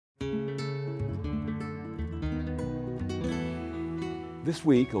This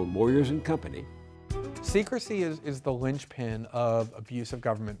week on Moyers and Company. Secrecy is the linchpin of abuse of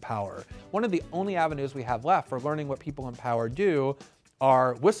government power. One of the only avenues we have left for learning what people in power do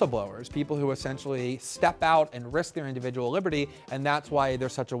are whistleblowers, people who essentially step out and risk their individual liberty, and that's why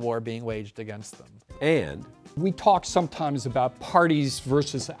there's such a war being waged against them. And we talk sometimes about parties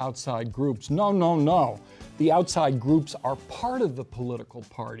versus outside groups. No, no, no. The outside groups are part of the political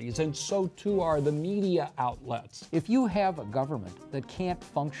parties, and so too are the media outlets. If you have a government that can't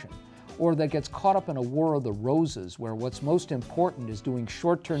function, or that gets caught up in a war of the roses, where what's most important is doing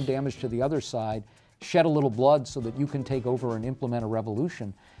short-term damage to the other side, shed a little blood so that you can take over and implement a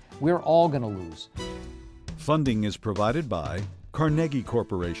revolution, we're all going to lose. Funding is provided by Carnegie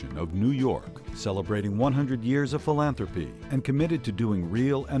Corporation of New York, celebrating 100 years of philanthropy and committed to doing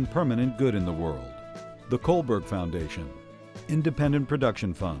real and permanent good in the world. The Kohlberg Foundation, Independent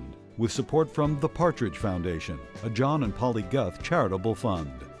Production Fund, with support from the Partridge Foundation, a John and Polly Guth charitable fund.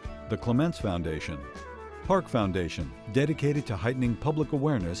 The Clements Foundation, Park Foundation, dedicated to heightening public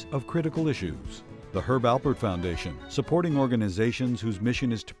awareness of critical issues. The Herb Alpert Foundation, supporting organizations whose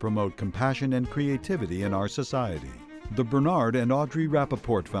mission is to promote compassion and creativity in our society. The Bernard and Audrey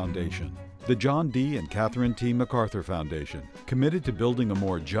Rappaport Foundation. The John D. and Catherine T. MacArthur Foundation, committed to building a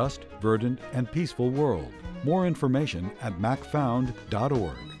more just, verdant, and peaceful world. More information at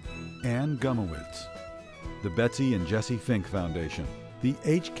macfound.org. Ann Gumowitz. The Betsy and Jesse Fink Foundation. The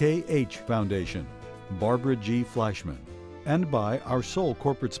HKH Foundation, Barbara G. Fleischman, and by our sole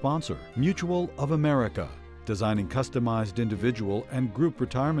corporate sponsor, Mutual of America, designing customized individual and group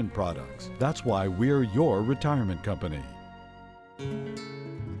retirement products. That's why we're your retirement company.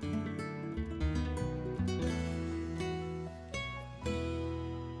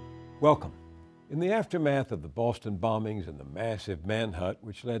 welcome. In the aftermath of the Boston bombings and the massive manhunt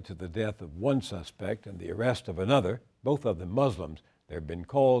which led to the death of one suspect and the arrest of another, both of them Muslims, there have been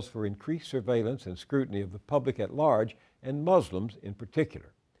calls for increased surveillance and scrutiny of the public at large, and Muslims in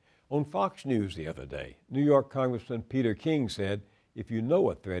particular. On Fox News the other day, New York Congressman Peter King said, if you know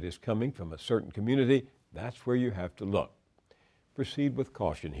a threat is coming from a certain community, that's where you have to look. Proceed with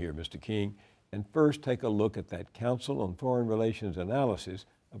caution here, Mr. King, and first take a look at that Council on Foreign Relations analysis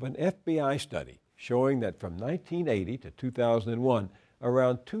of an FBI study showing that from 1980 to 2001,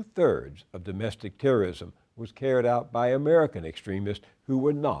 around 2/3 of domestic terrorism was carried out by American extremists who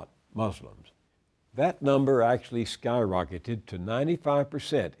were not Muslims. That number actually skyrocketed to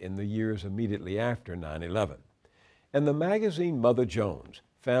 95% in the years immediately after 9/11. And the magazine Mother Jones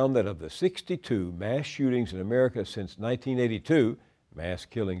found that of the 62 mass shootings in America since 1982, mass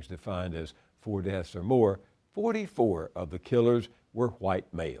killings defined as 4 deaths or more, 44 of the killers were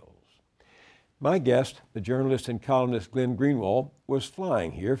white males. My guest, the journalist and columnist Glenn Greenwald, was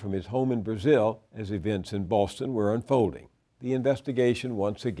flying here from his home in Brazil as events in Boston were unfolding. The investigation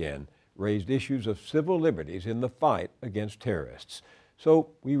once again raised issues of civil liberties in the fight against terrorists.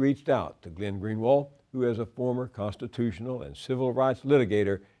 So we reached out to Glenn Greenwald, who as a former constitutional and civil rights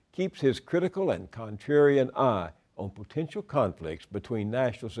litigator keeps his critical and contrarian eye on potential conflicts between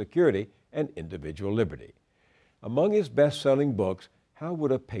national security and individual liberty. Among his best-selling books, How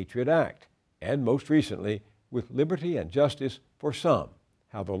Would a Patriot Act? And most recently, With Liberty and Justice for Some,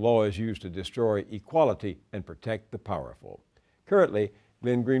 How the Law is Used to Destroy Equality and Protect the Powerful. Currently,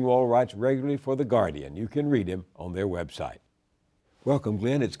 Glenn Greenwald writes regularly for The Guardian. You can read him on their website. Welcome,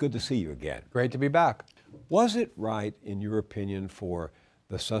 Glenn. It's good to see you again. Great to be back. Was it right, in your opinion, for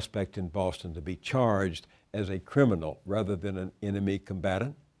the suspect in Boston to be charged as a criminal rather than an enemy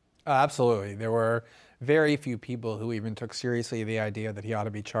combatant? Absolutely. There were very few people who even took seriously the idea that he ought to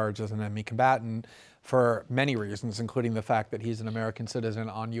be charged as an enemy combatant for many reasons, including the fact that he's an American citizen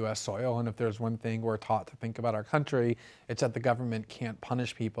on U.S. soil. And if there's one thing we're taught to think about our country, it's that the government can't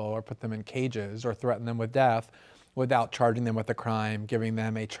punish people or put them in cages or threaten them with death without charging them with a crime, giving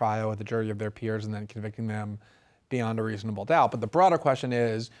them a trial with a jury of their peers, and then convicting them beyond a reasonable doubt. But the broader question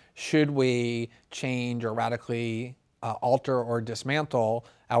is, should we change or radically alter or dismantle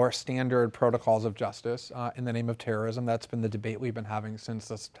our standard protocols of justice in the name of terrorism? That's been the debate we've been having since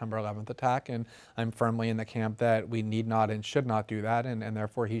the September 11th attack, and I'm firmly in the camp that we need not and should not do that, and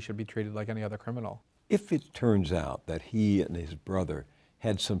therefore he should be treated like any other criminal. If it turns out that he and his brother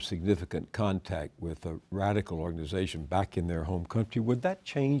had some significant contact with a radical organization back in their home country, would that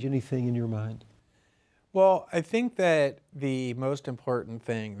change anything in your mind? Well, I think that the most important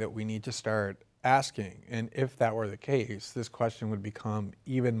thing that we need to start asking, and if that were the case, this question would become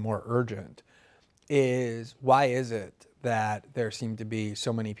even more urgent, is why is it that there seem to be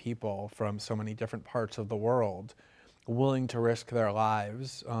so many people from so many different parts of the world willing to risk their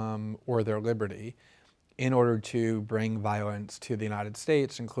lives or their liberty in order to bring violence to the United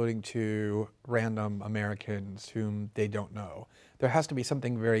States, including to random Americans whom they don't know. There has to be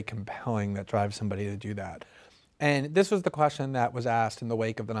something very compelling that drives somebody to do that. And this was the question that was asked in the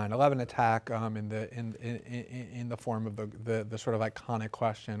wake of the 9/11 attack, in the form of the sort of iconic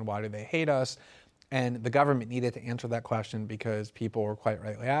question, why do they hate us? And the government needed to answer that question because people were quite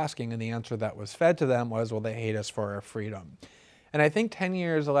rightly asking, and the answer that was fed to them was, well, they hate us for our freedom. And I think 10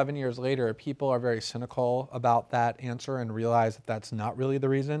 years, 11 years later, people are very cynical about that answer and realize that that's not really the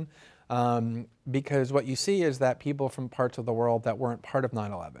reason. Because what you see is that people from parts of the world that weren't part of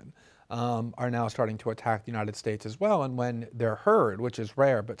 9/11 are now starting to attack the United States as well. And when they're heard, which is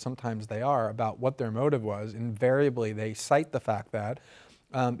rare, but sometimes they are, about what their motive was, invariably they cite the fact that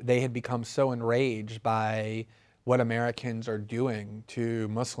they had become so enraged by what Americans are doing to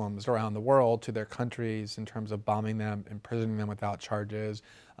Muslims around the world, to their countries, in terms of bombing them, imprisoning them without charges,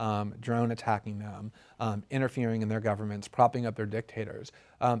 drone attacking them, interfering in their governments, propping up their dictators,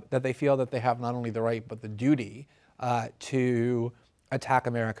 that they feel that they have not only the right but the duty to attack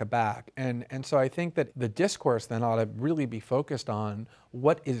America back. And so I think that the discourse then ought to really be focused on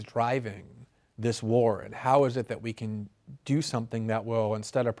what is driving this war and how is it that we can do something that will,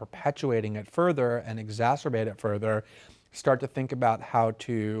 instead of perpetuating it further and exacerbate it further, start to think about how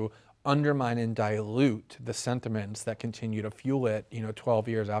to undermine and dilute the sentiments that continue to fuel it, 12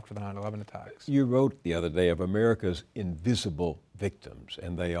 years after the 9/11 attacks. You wrote the other day of America's invisible victims,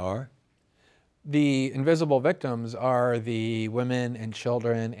 and they are? The invisible victims are the women and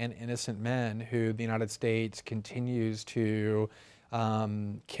children and innocent men who the United States continues to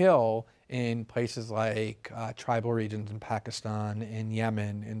kill in places like tribal regions in Pakistan, in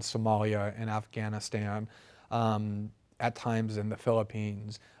Yemen, in Somalia, in Afghanistan, at times in the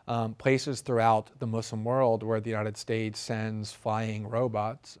Philippines, places throughout the Muslim world where the United States sends flying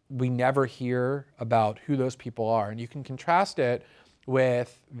robots. We never hear about who those people are. And you can contrast it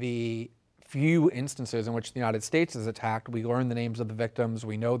with the few instances in which the United States is attacked. We learn the names of the victims,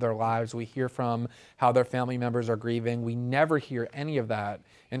 we know their lives, we hear from how their family members are grieving. We never hear any of that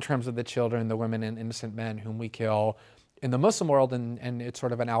in terms of the children, the women, and innocent men whom we kill in the Muslim world, and it's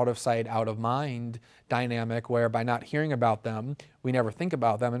sort of an out of sight, out of mind dynamic where by not hearing about them, we never think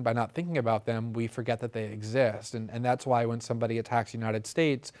about them, and by not thinking about them, we forget that they exist. And that's why when somebody attacks the United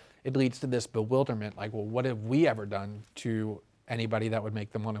States, it leads to this bewilderment, like, well, what have we ever done to anybody that would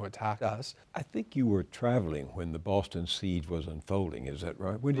make them want to attack us? I think you were traveling when the Boston siege was unfolding, is that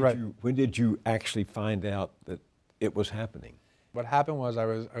right? Right. When did you actually find out that it was happening? What happened was I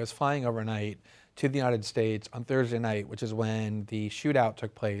was flying overnight to the United States on Thursday night, which is when the shootout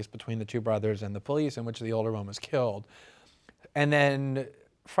took place between the two brothers and the police, in which the older one was killed. And then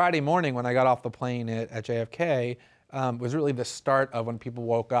Friday morning, when I got off the plane at JFK, was really the start of when people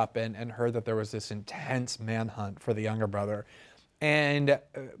woke up and heard that there was this intense manhunt for the younger brother. And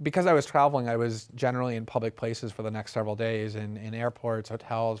because I was traveling, I was generally in public places for the next several days, in airports,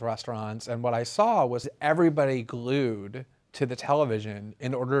 hotels, restaurants. And what I saw was everybody glued to the television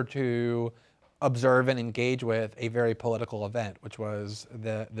in order to observe and engage with a very political event, which was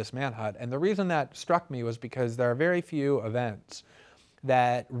this manhunt. And the reason that struck me was because there are very few events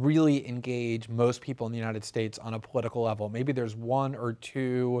that really engage most people in the United States on a political level. Maybe there's one or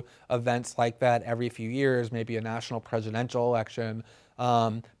two events like that every few years, maybe a national presidential election,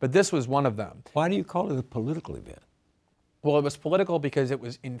 but this was one of them. Why do you call it a political event? Well, it was political because it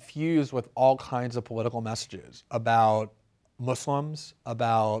was infused with all kinds of political messages about Muslims,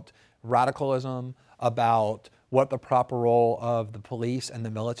 about radicalism, about what the proper role of the police and the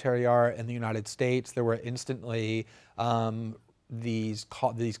military are in the United States. There were instantly these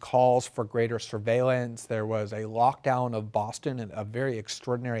calls for greater surveillance. There was a lockdown of Boston, and a very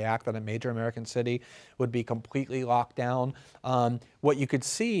extraordinary act that a major American city would be completely locked down. What you could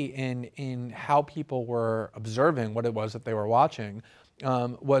see in how people were observing what it was that they were watching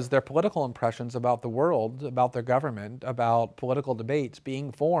was their political impressions about the world, about their government, about political debates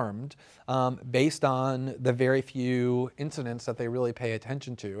being formed based on the very few incidents that they really pay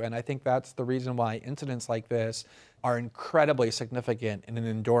attention to. And I think that's the reason why incidents like this are incredibly significant in an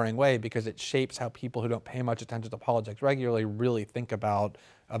enduring way, because it shapes how people who don't pay much attention to politics regularly really think about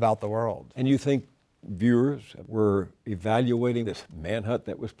the world. And you think viewers were evaluating this manhunt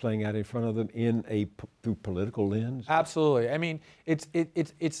that was playing out in front of them through political lens? Absolutely. I mean, it's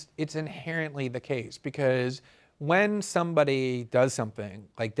inherently the case, because when somebody does something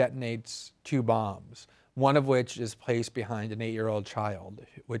like detonates 2 bombs, one of which is placed behind an 8-year-old child,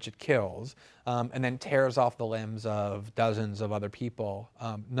 which it kills, and then tears off the limbs of dozens of other people,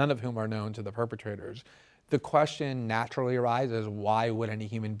 none of whom are known to the perpetrators, the question naturally arises, why would any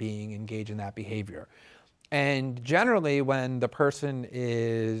human being engage in that behavior? And generally, when the person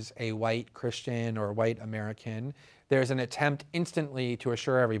is a white Christian or white American, there's an attempt instantly to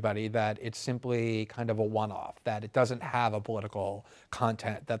assure everybody that it's simply kind of a one-off, that it doesn't have a political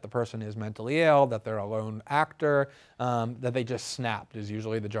content, that the person is mentally ill, that they're a lone actor, that they just snapped is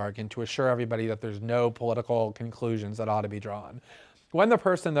usually the jargon, to assure everybody that there's no political conclusions that ought to be drawn. When the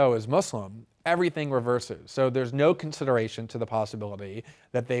person, though, is Muslim, everything reverses. So there's no consideration to the possibility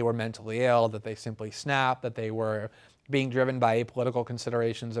that they were mentally ill, that they simply snapped, that they were being driven by political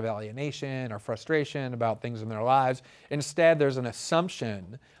considerations of alienation or frustration about things in their lives. Instead, there's an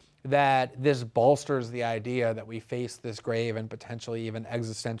assumption that this bolsters the idea that we face this grave and potentially even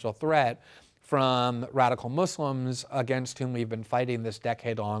existential threat from radical Muslims against whom we've been fighting this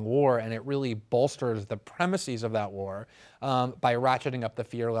decade-long war, and it really bolsters the premises of that war by ratcheting up the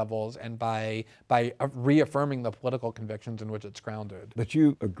fear levels and by reaffirming the political convictions in which it's grounded. But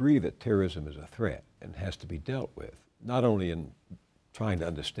you agree that terrorism is a threat and has to be dealt with, not only in trying to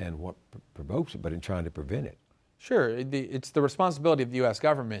understand what provokes it, but in trying to prevent it. Sure, it's the responsibility of the U.S.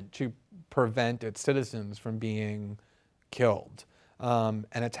 government to prevent its citizens from being killed and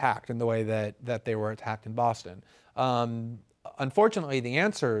attacked in the way that they were attacked in Boston. Unfortunately, the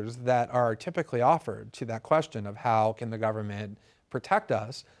answers that are typically offered to that question of how can the government protect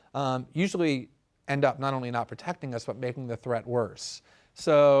us usually end up not only not protecting us, but making the threat worse.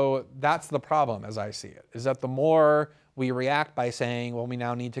 So that's the problem, as I see it, is that the more we react by saying, well, we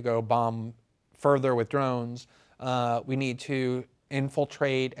now need to go bomb further with drones, we need to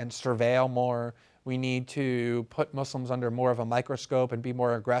infiltrate and surveil more, we need to put Muslims under more of a microscope and be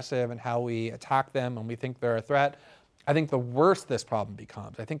more aggressive in how we attack them when we think they're a threat. I think the worse this problem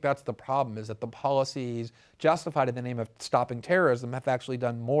becomes. I think that's the problem, is that the policies justified in the name of stopping terrorism have actually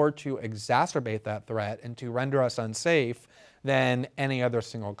done more to exacerbate that threat and to render us unsafe than any other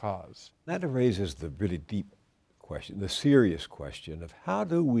single cause. That raises the really deep question, the serious question of how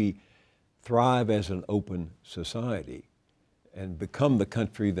do we thrive as an open society and become the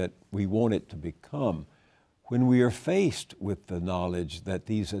country that we want it to become when we are faced with the knowledge that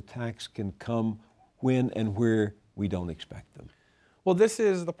these attacks can come when and where we don't expect them. Well, this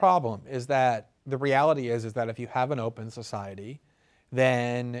is the problem, is that the reality is that if you have an open society,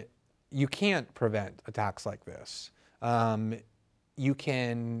 then you can't prevent attacks like this. You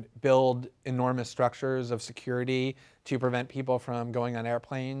can build enormous structures of security to prevent people from going on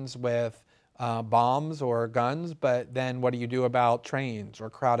airplanes with bombs or guns, but then what do you do about trains or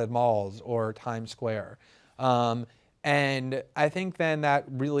crowded malls or Times Square? And I think then that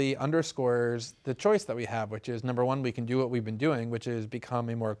really underscores the choice that we have, which is, number one, we can do what we've been doing, which is become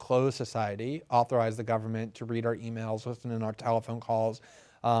a more closed society, authorize the government to read our emails, listen in our telephone calls,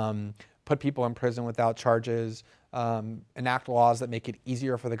 put people in prison without charges, enact laws that make it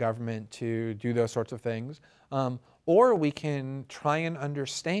easier for the government to do those sorts of things. Or we can try and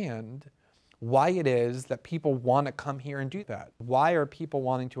understand why it is that people want to come here and do that. Why are people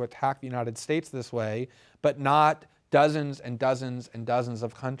wanting to attack the United States this way, but not dozens and dozens and dozens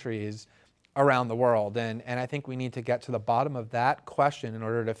of countries around the world? And I think we need to get to the bottom of that question in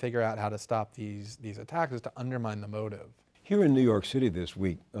order to figure out how to stop these attacks, is to undermine the motive. Here in New York City this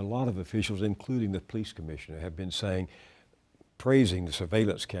week, a lot of officials, including the police commissioner, have been praising the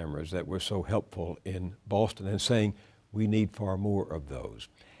surveillance cameras that were so helpful in Boston and saying we need far more of those,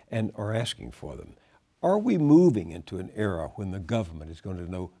 and are asking for them. Are we moving into an era when the government is going to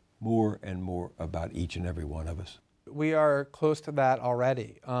know more and more about each and every one of us? We are close to that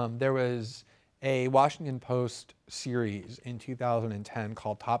already. There was a Washington Post series in 2010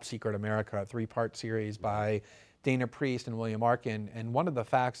 called Top Secret America, a 3-part series by Dana Priest and William Arkin, and one of the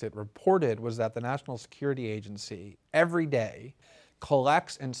facts it reported was that the National Security Agency every day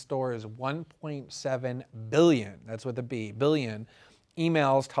collects and stores 1.7 billion, that's with a B, billion,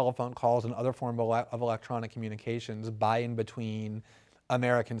 emails, telephone calls, and other forms of electronic communications by and between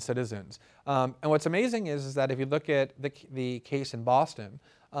American citizens. And what's amazing is that if you look at the case in Boston,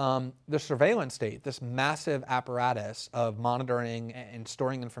 the surveillance state, this massive apparatus of monitoring and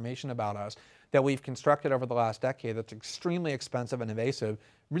storing information about us that we've constructed over the last decade that's extremely expensive and invasive,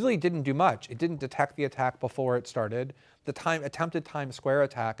 really didn't do much. It didn't detect the attack before it started. The attempted Times Square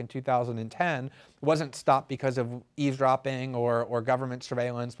attack in 2010 wasn't stopped because of eavesdropping or government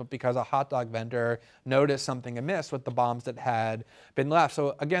surveillance, but because a hot dog vendor noticed something amiss with the bombs that had been left.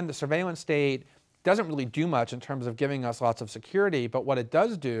 So again, the surveillance state doesn't really do much in terms of giving us lots of security, but what it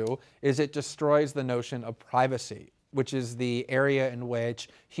does do is it destroys the notion of privacy, which is the area in which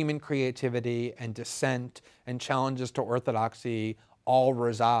human creativity and dissent and challenges to orthodoxy all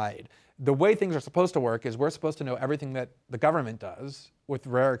reside. The way things are supposed to work is we're supposed to know everything that the government does, with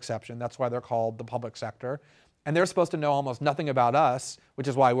rare exception. That's why they're called the public sector. And they're supposed to know almost nothing about us, which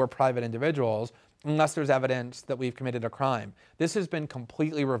is why we're private individuals, unless there's evidence that we've committed a crime. This has been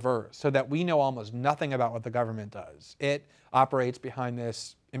completely reversed so that we know almost nothing about what the government does. It operates behind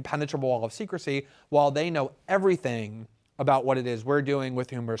this impenetrable wall of secrecy while they know everything about what it is we're doing, with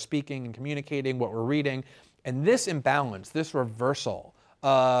whom we're speaking and communicating, what we're reading. And this imbalance, this reversal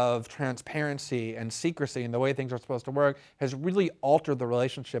of transparency and secrecy and the way things are supposed to work has really altered the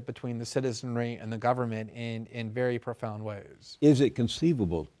relationship between the citizenry and the government in very profound ways. Is it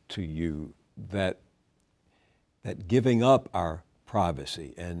conceivable to you that giving up our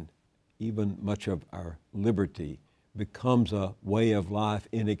privacy and even much of our liberty becomes a way of life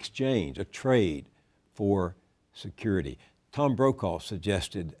in exchange, a trade for security? Tom Brokaw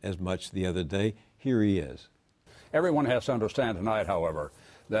suggested as much the other day. Here he is. Everyone has to understand tonight, however,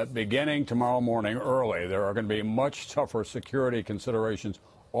 that beginning tomorrow morning early, there are going to be much tougher security considerations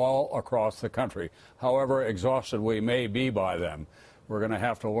all across the country. However exhausted we may be by them, we're going to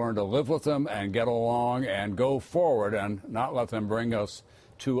have to learn to live with them and get along and go forward and not let them bring us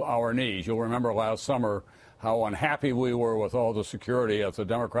to our knees. You'll remember last summer how unhappy we were with all the security at the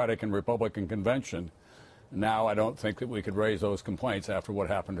Democratic and Republican convention. Now I don't think that we could raise those complaints after what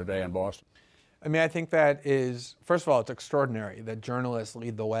happened today in Boston. I mean, I think that is, first of all, it's extraordinary that journalists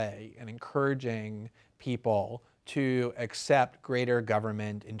lead the way in encouraging people to accept greater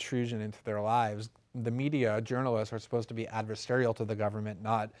government intrusion into their lives. The media, journalists, are supposed to be adversarial to the government,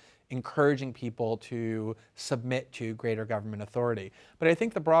 not encouraging people to submit to greater government authority. But I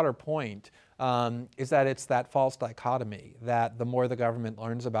think the broader point is that it's that false dichotomy that the more the government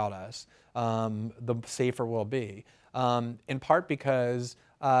learns about us, the safer we'll be. In part because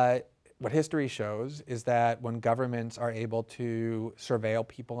what history shows is that when governments are able to surveil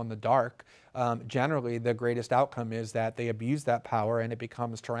people in the dark, generally the greatest outcome is that they abuse that power and it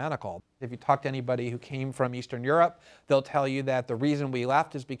becomes tyrannical. If you talk to anybody who came from Eastern Europe, they'll tell you that the reason we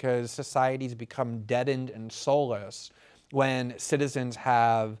left is because societies become deadened and soulless when citizens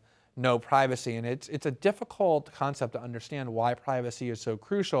have no privacy. And it's a difficult concept to understand why privacy is so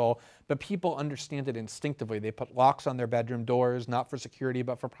crucial, but people understand it instinctively. They put locks on their bedroom doors, not for security,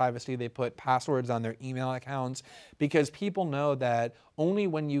 but for privacy. They put passwords on their email accounts because people know that only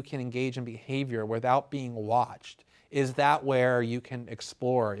when you can engage in behavior without being watched is that where you can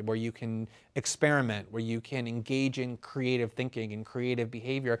explore, where you can experiment, where you can engage in creative thinking and creative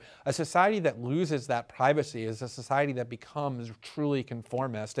behavior. A society that loses that privacy is a society that becomes truly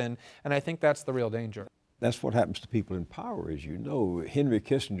conformist, and I think that's the real danger. That's what happens to people in power, as you know. Henry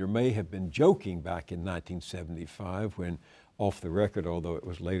Kissinger may have been joking back in 1975 when, off the record, although it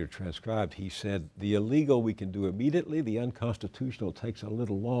was later transcribed, he said, the illegal we can do immediately, the unconstitutional takes a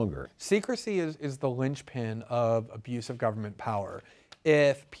little longer. Secrecy is the linchpin of abuse of government power.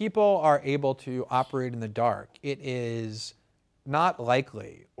 If people are able to operate in the dark, it is not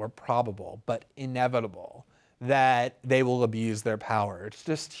likely or probable, but inevitable that they will abuse their power. It's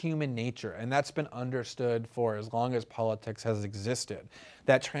just human nature, and that's been understood for as long as politics has existed.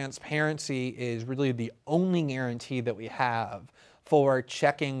 That transparency is really the only guarantee that we have for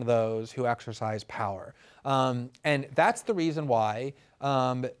checking those who exercise power. And that's the reason why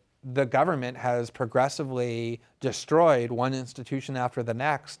the government has progressively destroyed one institution after the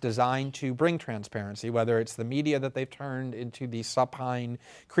next designed to bring transparency, whether it's the media that they've turned into these supine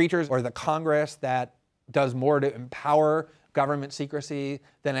creatures, or the Congress that does more to empower government secrecy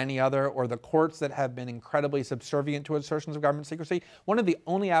than any other, or the courts that have been incredibly subservient to assertions of government secrecy. One of the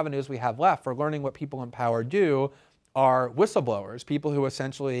only avenues we have left for learning what people in power do are whistleblowers, people who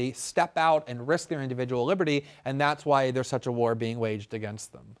essentially step out and risk their individual liberty, and that's why there's such a war being waged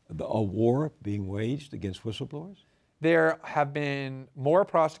against them. A war being waged against whistleblowers? There have been more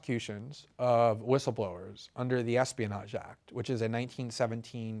prosecutions of whistleblowers under the Espionage Act, which is a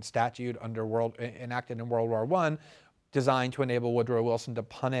 1917 statute enacted in World War I, designed to enable Woodrow Wilson to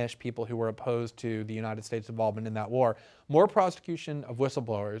punish people who were opposed to the United States' involvement in that war. More prosecution of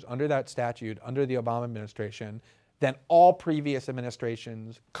whistleblowers under that statute, under the Obama administration, than all previous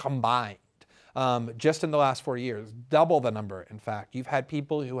administrations combined. Just in the last 4 years, double the number, in fact. You've had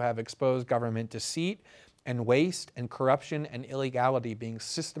people who have exposed government deceit and waste and corruption and illegality being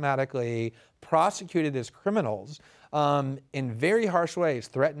systematically prosecuted as criminals in very harsh ways,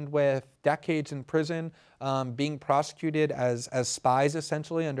 threatened with decades in prison, being prosecuted as spies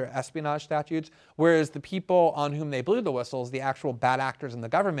essentially under espionage statutes, whereas the people on whom they blew the whistles, the actual bad actors in the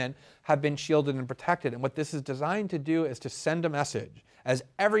government, have been shielded and protected. And what this is designed to do is to send a message, as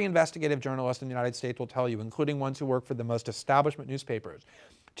every investigative journalist in the United States will tell you, including ones who work for the most establishment newspapers,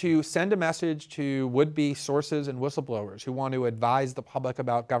 to send a message to would-be sources and whistleblowers who want to advise the public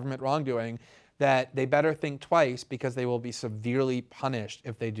about government wrongdoing that they better think twice because they will be severely punished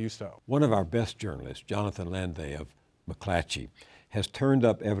if they do so. One of our best journalists, Jonathan Landay of McClatchy, has turned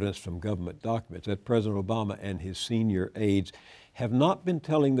up evidence from government documents that President Obama and his senior aides have not been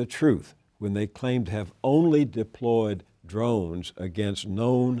telling the truth when they claim to have only deployed drones against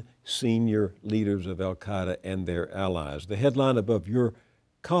known senior leaders of al-Qaeda and their allies. The headline above your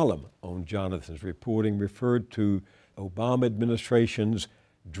column on Jonathan's reporting referred to Obama administration's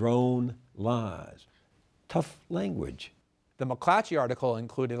drone lies. Tough language. The McClatchy article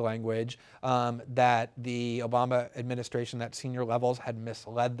included language that the Obama administration at senior levels had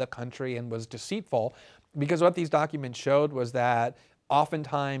misled the country and was deceitful, because what these documents showed was that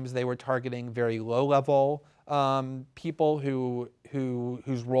oftentimes they were targeting very low-level people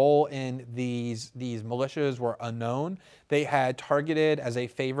whose role in these militias were unknown. They had targeted, as a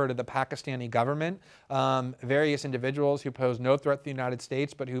favor to the Pakistani government, various individuals who posed no threat to the United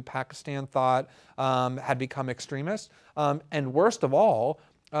States, but who Pakistan thought had become extremists. And worst of all,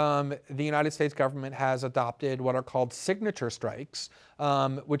 the United States government has adopted what are called signature strikes,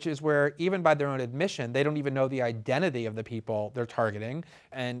 which is where, even by their own admission, they don't even know the identity of the people they're targeting,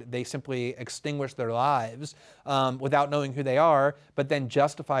 and they simply extinguish their lives without knowing who they are, but then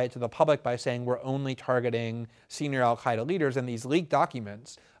justify it to the public by saying we're only targeting senior al-Qaeda leaders. And these leaked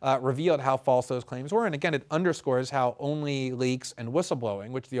documents revealed how false those claims were. And again, it underscores how only leaks and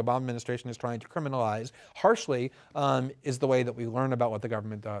whistleblowing, which the Obama administration is trying to criminalize harshly, is the way that we learn about what the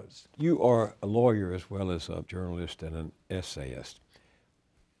government does. You are a lawyer as well as a journalist and an essayist.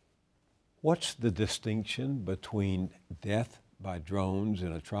 What's the distinction between death by drones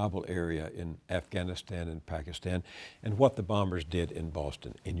in a tribal area in Afghanistan and Pakistan and what the bombers did in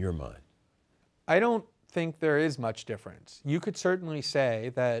Boston, in your mind? I don't think there is much difference. You could certainly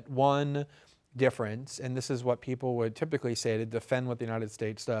say that one difference, and this is what people would typically say to defend what the United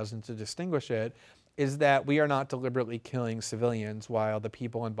States does and to distinguish it, is that we are not deliberately killing civilians while the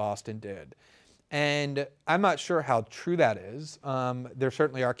people in Boston did. And I'm not sure how true that is. There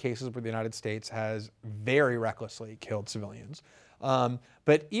certainly are cases where the United States has very recklessly killed civilians.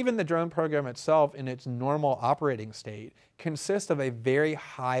 But even the drone program itself, in its normal operating state, consists of a very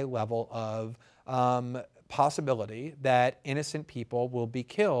high level of possibility that innocent people will be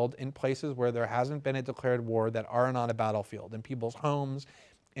killed in places where there hasn't been a declared war, that aren't on a battlefield, in people's homes,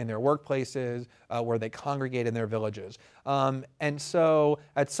 in their workplaces, where they congregate in their villages. And so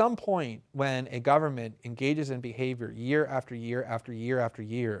at some point when a government engages in behavior year after year after year after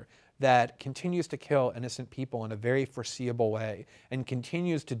year that continues to kill innocent people in a very foreseeable way and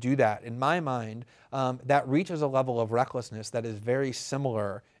continues to do that, in my mind, that reaches a level of recklessness that is very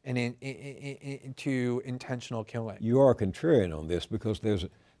similar to intentional killing. You are contrarian on this because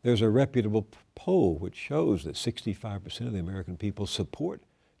there's a reputable poll which shows that 65% of the American people support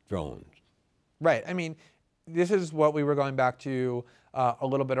drones. Right. I mean, this is what we were going back to a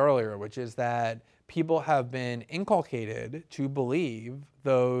little bit earlier, which is that people have been inculcated to believe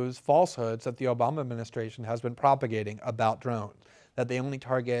those falsehoods that the Obama administration has been propagating about drones, that they only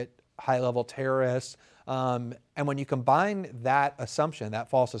target high-level terrorists. And when you combine that assumption, that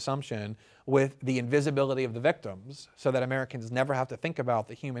false assumption, with the invisibility of the victims, so that Americans never have to think about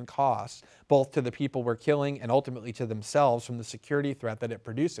the human costs, both to the people we're killing and ultimately to themselves from the security threat that it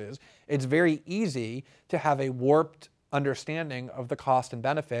produces, it's very easy to have a warped understanding of the cost and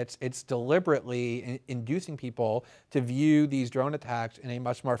benefits. It's deliberately inducing people to view these drone attacks in a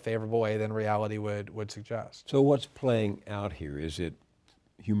much more favorable way than reality would suggest. So what's playing out here? Is it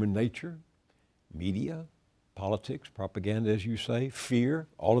human nature, media, politics, propaganda, as you say, fear,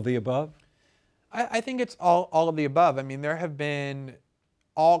 all of the above? I think it's all of the above. I mean, there have been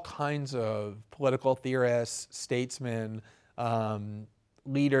all kinds of political theorists, statesmen,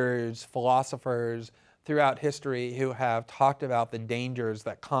 leaders, philosophers throughout history who have talked about the dangers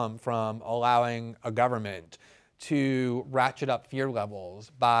that come from allowing a government to ratchet up fear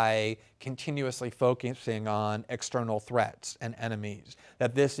levels by continuously focusing on external threats and enemies,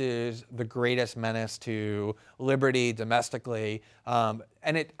 that this is the greatest menace to liberty domestically.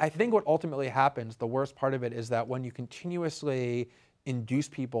 And I think what ultimately happens, the worst part of it, is that when you continuously induce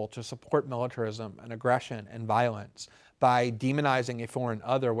people to support militarism and aggression and violence by demonizing a foreign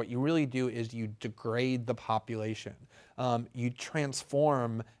other, what you really do is you degrade the population. You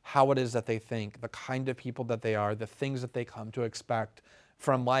transform how it is that they think, the kind of people that they are, the things that they come to expect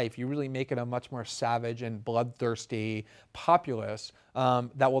from life. You really make it a much more savage and bloodthirsty populace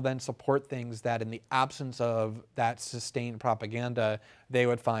that will then support things that, in the absence of that sustained propaganda, they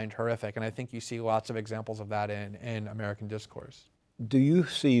would find horrific. And I think you see lots of examples of that in American discourse. Do you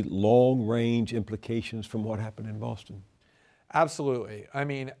see long-range implications from what happened in Boston? Absolutely. I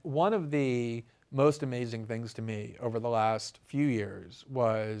mean, one of the most amazing things to me over the last few years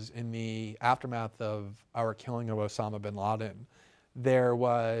was in the aftermath of our killing of Osama bin Laden, there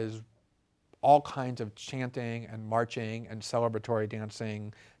was all kinds of chanting and marching and celebratory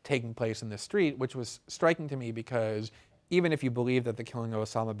dancing taking place in the street, which was striking to me because even if you believe that the killing of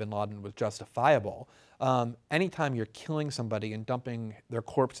Osama bin Laden was justifiable, anytime you're killing somebody and dumping their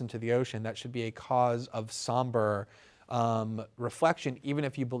corpse into the ocean, that should be a cause of somber reflection, even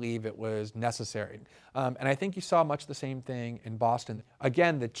if you believe it was necessary. And I think you saw much the same thing in Boston.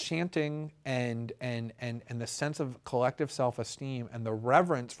 Again, the chanting and the sense of collective self-esteem and the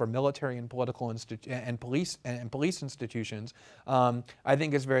reverence for military and political police institutions, I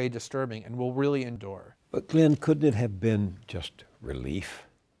think is very disturbing and will really endure. But Glenn, couldn't it have been just relief?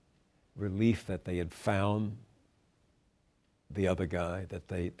 Relief that they had found the other guy, that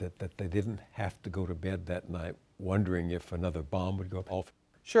they didn't have to go to bed that night wondering if another bomb would go off?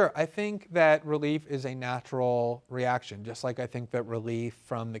 Sure, I think that relief is a natural reaction, just like I think that relief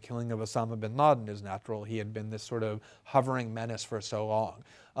from the killing of Osama bin Laden is natural. He had been this sort of hovering menace for so long.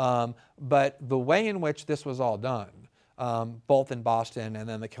 But the way in which this was all done, both in Boston and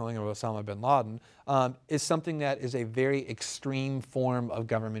then the killing of Osama bin Laden, is something that is a very extreme form of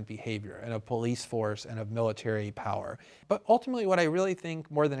government behavior and of police force and of military power. But ultimately what I really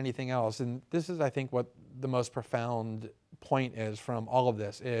think more than anything else, and this is I think what the most profound point is from all of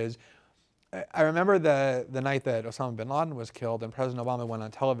this, is I remember the night that Osama bin Laden was killed and President Obama went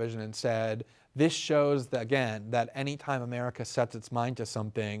on television and said, this shows that, again, that anytime America sets its mind to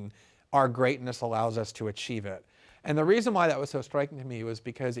something, our greatness allows us to achieve it. And the reason why that was so striking to me was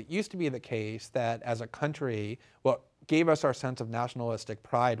because it used to be the case that as a country, what gave us our sense of nationalistic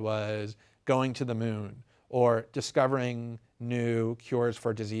pride was going to the moon or discovering new cures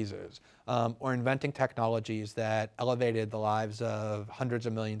for diseases or inventing technologies that elevated the lives of hundreds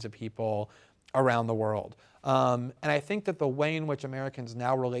of millions of people around the world. And I think that the way in which Americans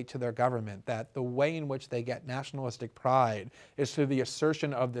now relate to their government, that the way in which they get nationalistic pride is through the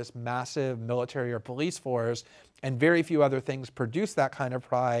assertion of this massive military or police force, and very few other things produce that kind of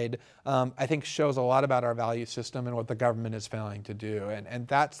pride, I think shows a lot about our value system and what the government is failing to do. And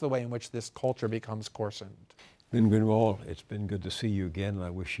that's the way in which this culture becomes coarsened. Glenn Greenwald, it's been good to see you again, and I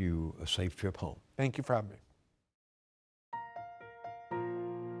wish you a safe trip home. Thank you for having me.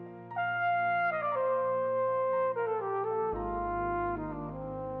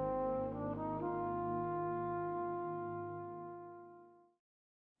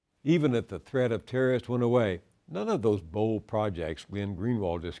 Even if the threat of terrorists went away, none of those bold projects Glenn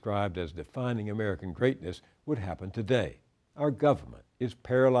Greenwald described as defining American greatness would happen today. Our government is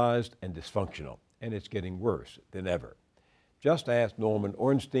paralyzed and dysfunctional, and it's getting worse than ever. Just ask Norman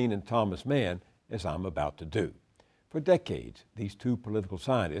Ornstein and Thomas Mann, as I'm about to do. For decades, these two political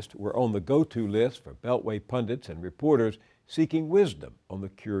scientists were on the go-to list for Beltway pundits and reporters seeking wisdom on the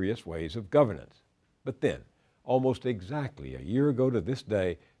curious ways of governance. But then, almost exactly a year ago to this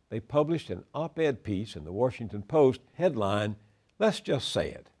day, they published an op-ed piece in the Washington Post, headline, "Let's just say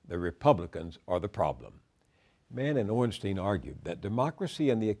it, the Republicans are the problem." Mann and Ornstein argued that democracy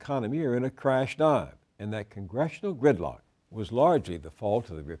and the economy are in a crash dive, and that congressional gridlock was largely the fault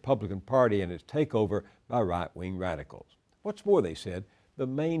of the Republican Party and its takeover by right-wing radicals. What's more, they said, the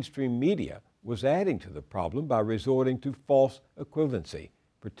mainstream media was adding to the problem by resorting to false equivalency,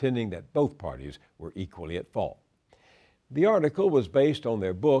 pretending that both parties were equally at fault. The article was based on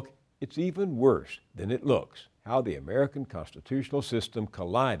their book, It's Even Worse Than It Looks, How the American Constitutional System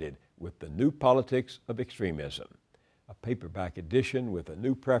Collided with the New Politics of Extremism. A paperback edition with a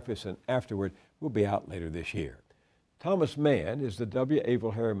new preface and afterward will be out later this year. Thomas Mann is the W.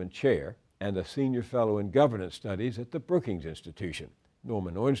 Avell Harriman Chair and a Senior Fellow in Governance Studies at the Brookings Institution.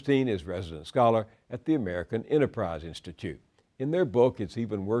 Norman Ornstein is Resident Scholar at the American Enterprise Institute. In their book, It's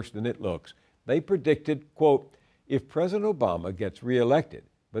Even Worse Than It Looks, they predicted, quote, if President Obama gets reelected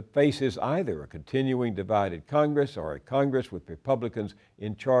but faces either a continuing divided Congress or a Congress with Republicans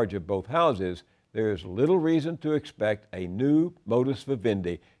in charge of both houses, there is little reason to expect a new modus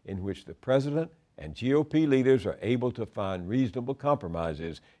vivendi in which the President and GOP leaders are able to find reasonable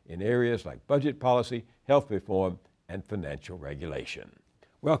compromises in areas like budget policy, health reform, and financial regulation.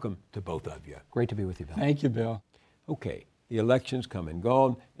 Welcome to both of you. Great to be with you, Bill. Thank you, Bill. Okay, the elections come and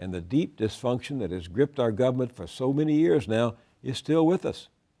gone, and the deep dysfunction that has gripped our government for so many years now is still with us.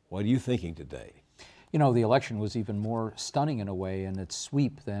 What are you thinking today? You know, the election was even more stunning in a way in its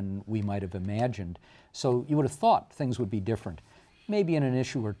sweep than we might have imagined. So you would have thought things would be different. Maybe in an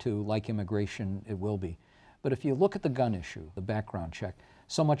issue or two, like immigration, it will be. But if you look at the gun issue, the background check,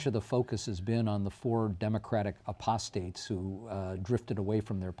 so much of the focus has been on the 4 Democratic apostates who drifted away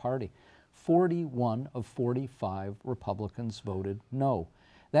from their party. 41 of 45 Republicans voted no.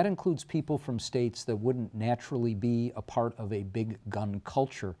 That includes people from states that wouldn't naturally be a part of a big gun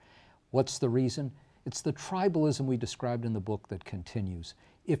culture. What's the reason? It's the tribalism we described in the book that continues.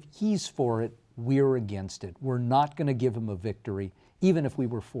 If he's for it, we're against it. We're not going to give him a victory, even if we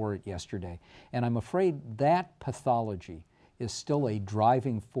were for it yesterday. And I'm afraid that pathology is still a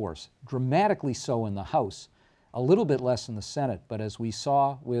driving force, dramatically so in the House, a little bit less in the Senate, but as we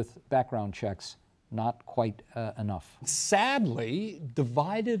saw with background checks, not quite enough. Sadly,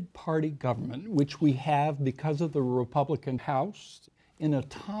 divided party government, which we have because of the Republican House, in a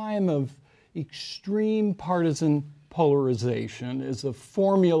time of extreme partisan polarization, is a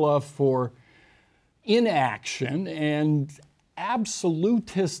formula for inaction and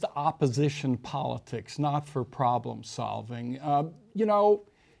absolutist opposition politics, not for problem solving. You know,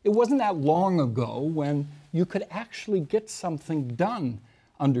 it wasn't that long ago when you could actually get something done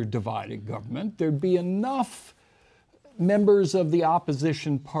under divided government. There'd be enough members of the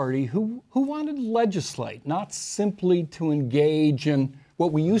opposition party who wanted to legislate, not simply to engage in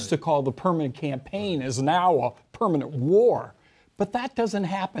what we used to call the permanent campaign is now a permanent war. But that doesn't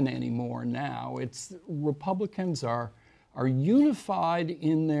happen anymore now. It's Republicans are unified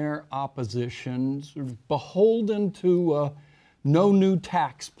in their opposition, sort of beholden to no new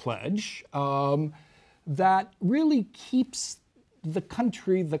tax pledge that really keeps the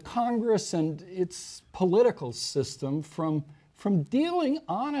country, the Congress, and its political system from dealing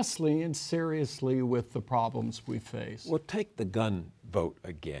honestly and seriously with the problems we face. Well, take the gun vote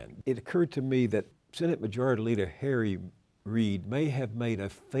again. It occurred to me that Senate Majority Leader Harry Reid may have made a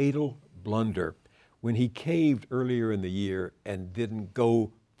fatal blunder when he caved earlier in the year and didn't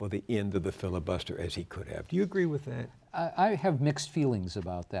go for the end of the filibuster as he could have. Do you agree with that? I have mixed feelings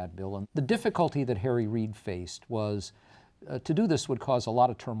about that, Bill. And the difficulty that Harry Reid faced was to do this would cause a lot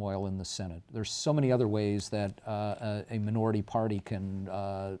of turmoil in the Senate. There's so many other ways that a minority party can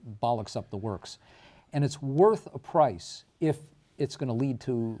bollocks up the works. And it's worth a price if it's going to lead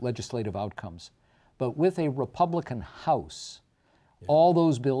to legislative outcomes. But with a Republican House, all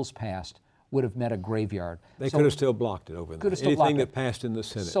those bills passed would have met a graveyard. They could have still blocked it over there. Anything that passed in the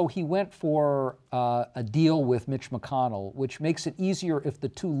Senate. So he went for a deal with Mitch McConnell, which makes it easier if the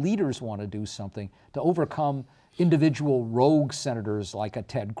two leaders want to do something to overcome individual rogue senators like a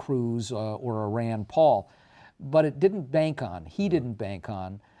Ted Cruz or a Rand Paul. But it didn't bank on, he didn't bank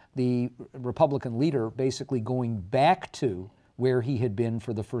on the Republican leader basically going back to where he had been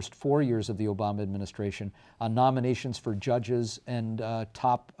for the first 4 years of the Obama administration on nominations for judges and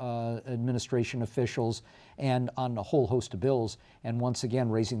top administration officials and on a whole host of bills, and once again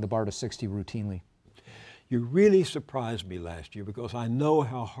raising the bar to 60 routinely. You really surprised me last year because I know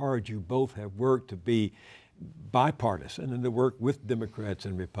how hard you both have worked to be bipartisan and to work with Democrats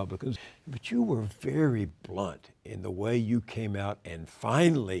and Republicans, but you were very blunt in the way you came out and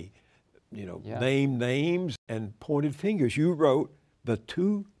finally named names and pointed fingers. You wrote, the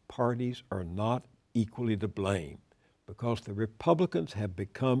two parties are not equally to blame because the Republicans have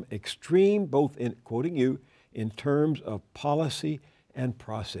become extreme, both in, quoting you, in terms of policy and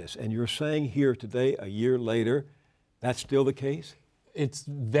process. And you're saying here today, a year later, that's still the case? It's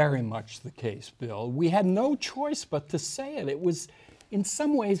very much the case, Bill. We had no choice but to say it. It was, in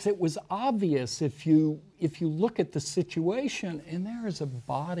some ways, it was obvious if you look at the situation, and there is a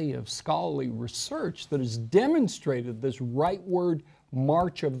body of scholarly research that has demonstrated this rightward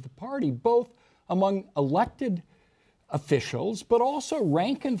march of the party, both among elected officials, but also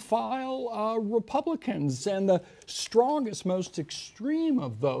rank and file Republicans. And the strongest, most extreme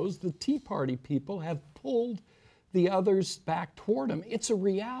of those, the Tea Party people, have pulled the others back toward them. It's a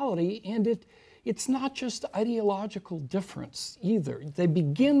reality, and it's not just ideological difference either. They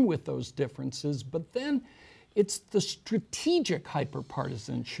begin with those differences, but then it's the strategic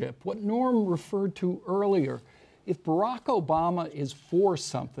hyperpartisanship, what Norm referred to earlier. If Barack Obama is for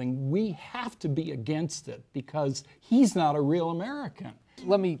something, we have to be against it because he's not a real American.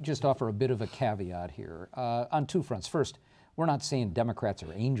 Let me just offer a bit of a caveat here on two fronts. First, we're not saying Democrats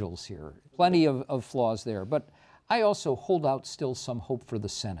are angels here. Plenty of flaws there, but I also hold out still some hope for the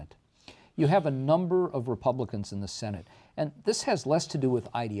Senate. You have a number of Republicans in the Senate, and this has less to do with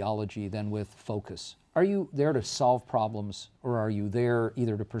ideology than with focus. Are you there to solve problems, or are you there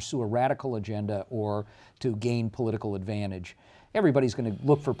either to pursue a radical agenda or to gain political advantage? Everybody's going to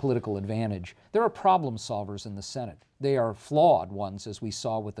look for political advantage. There are problem solvers in the Senate. They are flawed ones, as we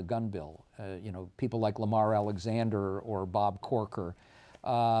saw with the gun bill. People like Lamar Alexander or Bob Corker,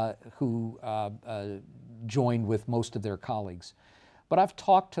 who joined with most of their colleagues. But I've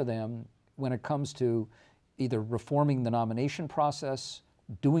talked to them when it comes to either reforming the nomination process,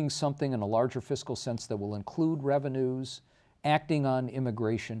 doing something in a larger fiscal sense that will include revenues, acting on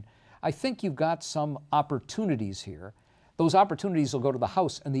immigration. I think you've got some opportunities here. Those opportunities will go to the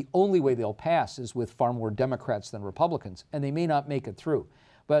House, and the only way they'll pass is with far more Democrats than Republicans, and they may not make it through.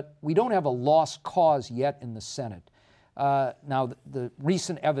 But we don't have a lost cause yet in the Senate. Now, the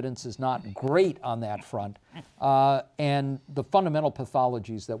recent evidence is not great on that front, and the fundamental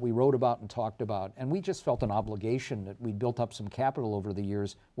pathologies that we wrote about and talked about, and we just felt an obligation that we built up some capital over the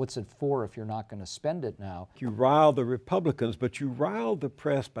years. What's it for if you're not going to spend it now? You rile the Republicans, but you rile the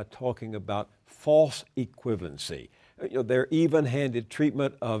press by talking about false equivalency. Their even-handed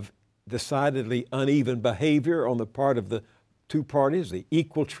treatment of decidedly uneven behavior on the part of the two parties, the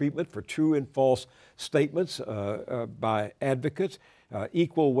equal treatment for true and false statements by advocates,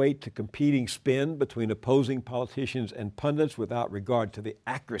 equal weight to competing spin between opposing politicians and pundits without regard to the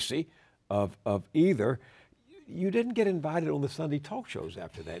accuracy of either. You didn't get invited on the Sunday talk shows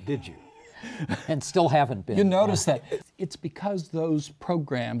after that, did you? And still haven't been. You notice that it's because those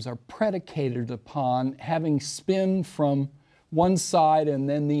programs are predicated upon having spin from one side and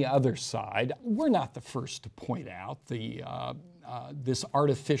then the other side. We're not the first to point out this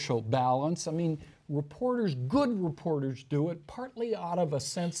artificial balance. I mean, reporters, good reporters do it partly out of a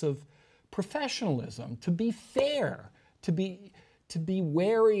sense of professionalism, to be fair, to be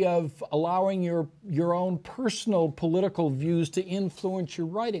wary of allowing your own personal political views to influence your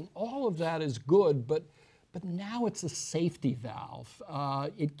writing. All of that is good, but now it's a safety valve.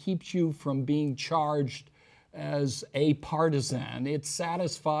 It keeps you from being charged as a partisan. It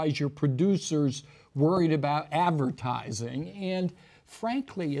satisfies your producers worried about advertising, and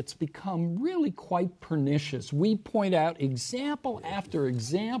frankly, it's become really quite pernicious. We point out example after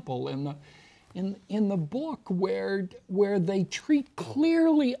example in the book where they treat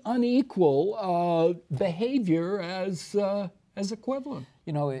clearly unequal behavior as equivalent.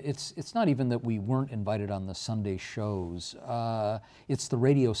 You know, it's not even that we weren't invited on the Sunday shows. It's the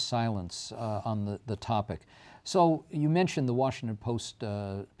radio silence on the topic. So you mentioned the Washington Post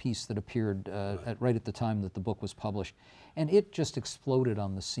piece that appeared right at the time that the book was published. And it just exploded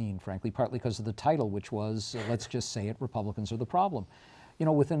on the scene, frankly, partly because of the title, which was, let's just say it, Republicans are the problem. You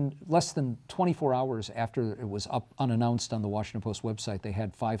know, within less than 24 hours after it was up unannounced on the Washington Post website, they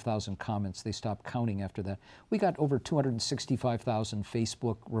had 5,000 comments. They stopped counting after that. We got over 265,000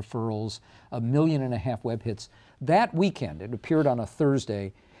 Facebook referrals, 1.5 million web hits. That weekend, it appeared on a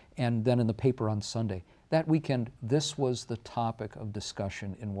Thursday and then in the paper on Sunday. That weekend, this was the topic of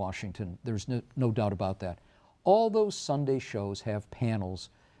discussion in Washington. There's no doubt about that. All those Sunday shows have panels,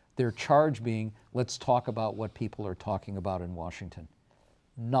 their charge being, let's talk about what people are talking about in Washington.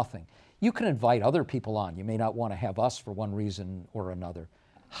 Nothing. You can invite other people on. You may not want to have us for one reason or another.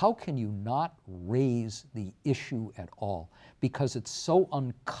 How can you not raise the issue at all? Because it's so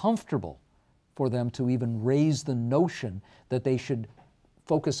uncomfortable for them to even raise the notion that they should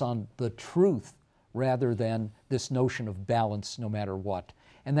focus on the truth rather than this notion of balance no matter what.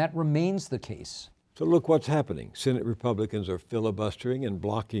 And that remains the case. So look what's happening. Senate Republicans are filibustering and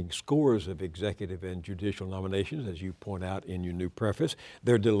blocking scores of executive and judicial nominations, as you point out in your new preface.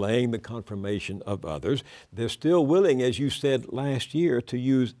 They're delaying the confirmation of others. They're still willing, as you said last year, to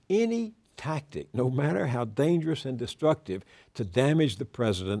use any tactic, no matter how dangerous and destructive, to damage the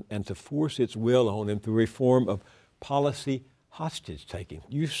president and to force its will on him through a form of policy hostage-taking.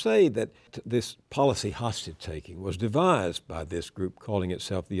 You say that this policy hostage-taking was devised by this group calling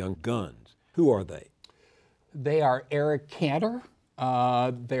itself the Young Guns. Who are they? They are Eric Cantor,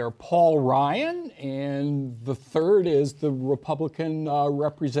 they're Paul Ryan, and the third is the Republican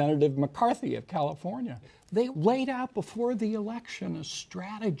Representative McCarthy of California. They laid out before the election a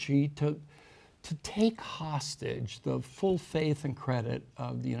strategy to take hostage the full faith and credit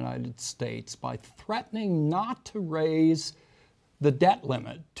of the United States by threatening not to raise the debt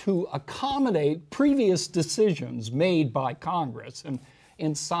limit to accommodate previous decisions made by Congress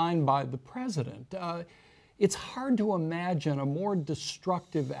and signed by the president. It's hard to imagine a more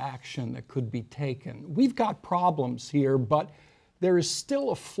destructive action that could be taken. We've got problems here, but there is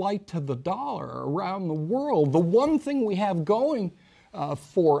still a flight to the dollar around the world. The one thing we have going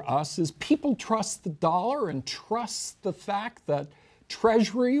for us is people trust the dollar and trust the fact that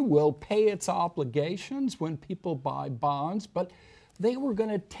Treasury will pay its obligations when people buy bonds, but they were going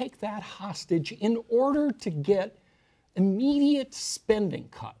to take that hostage in order to get immediate spending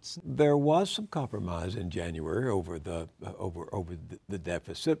cuts. There was some compromise in January over the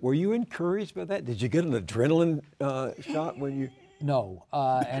deficit. Were you encouraged by that? Did you get an adrenaline shot when you No,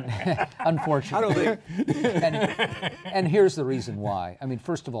 and unfortunately. And here's the reason why. I mean,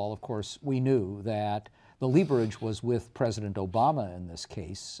 first of all, of course, we knew that the leverage was with President Obama in this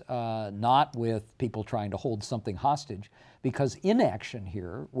case, not with people trying to hold something hostage, because inaction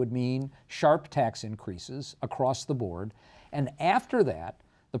here would mean sharp tax increases across the board. And after that,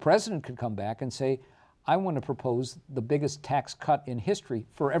 the president could come back and say, I want to propose the biggest tax cut in history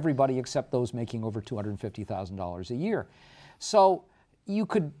for everybody except those making over $250,000 a year. So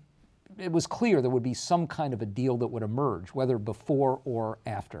it was clear there would be some kind of a deal that would emerge, whether before or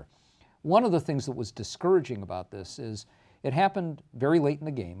after. One of the things that was discouraging about this is it happened very late in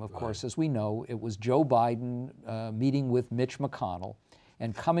the game. Of course, as we know, it was Joe Biden meeting with Mitch McConnell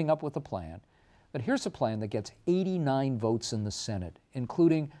and coming up with a plan. But here's a plan that gets 89 votes in the Senate,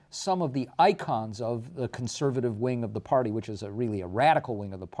 including some of the icons of the conservative wing of the party, which is really a radical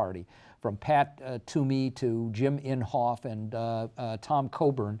wing of the party, from Pat Toomey to Jim Inhofe and Tom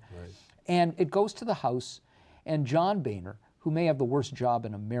Coburn. Right. And it goes to the House, and John Boehner, who may have the worst job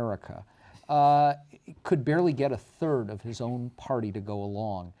in America, could barely get a third of his own party to go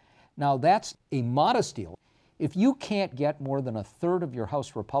along. Now, that's a modest deal. If you can't get more than a third of your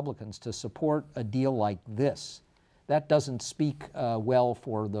House Republicans to support a deal like this, that doesn't speak well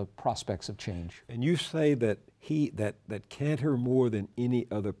for the prospects of change. And you say that that Cantor, more than any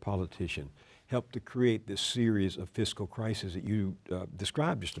other politician, helped to create this series of fiscal crises that you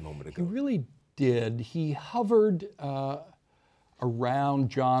described just a moment ago. He really did. He hovered around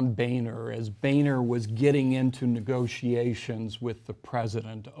John Boehner as Boehner was getting into negotiations with the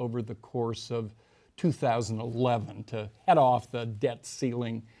president over the course of 2011 to head off the debt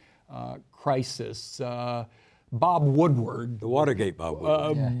ceiling crisis. Bob Woodward, the Watergate Bob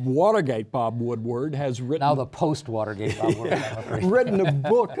Woodward, Watergate Bob Woodward has written now the post-Watergate Bob Woodward written a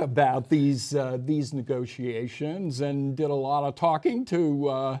book about these negotiations and did a lot of talking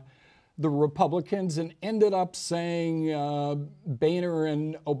to the Republicans and ended up saying Boehner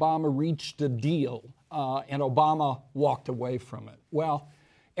and Obama reached a deal and Obama walked away from it. Well,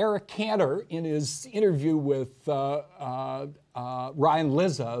 Eric Cantor, in his interview with Ryan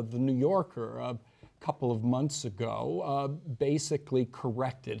Lizza of The New Yorker a couple of months ago, basically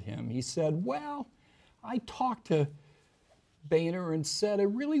corrected him. He said, well, I talked to Boehner and said it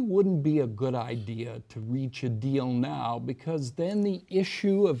really wouldn't be a good idea to reach a deal now because then the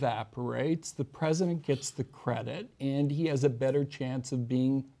issue evaporates, the president gets the credit, and he has a better chance of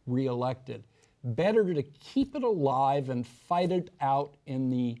being reelected. Better to keep it alive and fight it out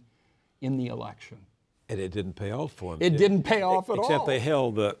in the election. And it didn't pay off for him. It didn't pay off at all. Except they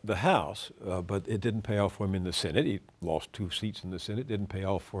held the House, but it didn't pay off for him in the Senate. He lost 2 seats in the Senate. It didn't pay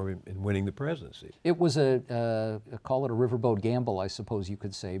off for him in winning the presidency. It was call it a riverboat gamble, I suppose you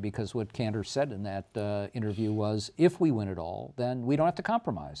could say, because what Cantor said in that interview was, if we win it all, then we don't have to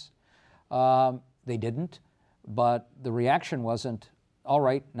compromise. They didn't, but the reaction wasn't, all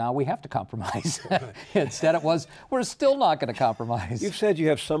right, now we have to compromise. Instead it was, we're still not going to compromise. You've said you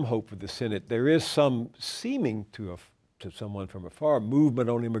have some hope for the Senate. There is some seeming to someone from afar movement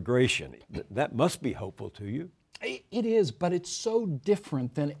on immigration. That must be hopeful to you. It is, but it's so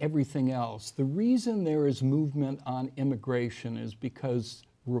different than everything else. The reason there is movement on immigration is because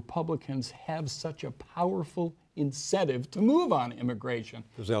Republicans have such a powerful incentive to move on immigration.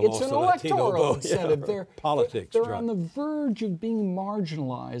 It's an electoral incentive. Yeah, politics. They're on the verge of being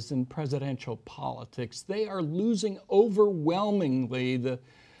marginalized in presidential politics. They are losing overwhelmingly the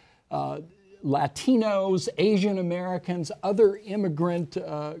Latinos, Asian Americans, other immigrant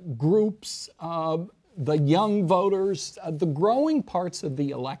groups, the young voters, the growing parts of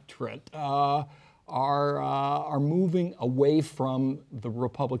the electorate are moving away from the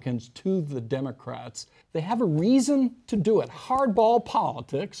Republicans to the Democrats. They have a reason to do it. Hardball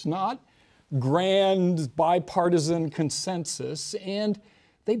politics, not grand bipartisan consensus, and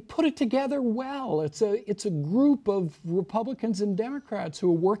they put it together well. It's a group of Republicans and Democrats who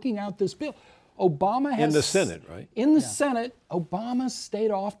are working out this bill. Obama has... In the Senate, right? In the Senate, Obama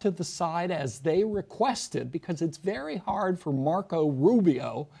stayed off to the side as they requested because it's very hard for Marco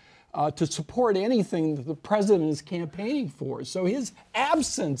Rubio to support anything that the president is campaigning for. So his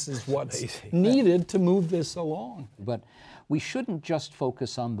absence is what's needed to move this along. But we shouldn't just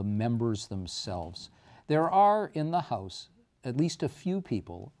focus on the members themselves. There are in the House at least a few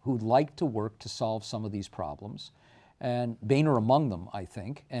people who'd like to work to solve some of these problems. And Boehner among them, I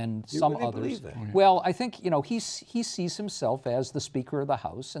think, and some others. Well, I think, he sees himself as the Speaker of the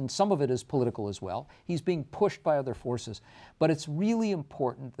House, and some of it is political as well. He's being pushed by other forces. But it's really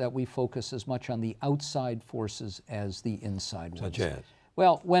important that we focus as much on the outside forces as the inside ones. Such as?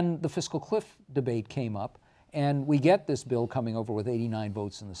 Well, when the fiscal cliff debate came up, And we get this bill coming over with 89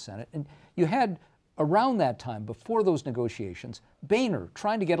 votes in the Senate. And you had, around that time, before those negotiations, Boehner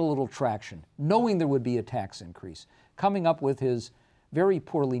trying to get a little traction, knowing there would be a tax increase, coming up with his very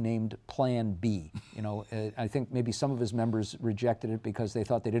poorly named Plan B. You know, I think maybe some of his members rejected it because they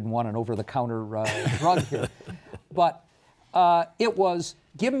thought they didn't want an over-the-counter drug here. But it was,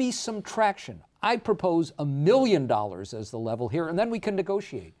 give me some traction. I propose $1 million as the level here, and then we can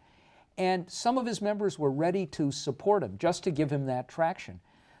negotiate. And some of his members were ready to support him just to give him that traction.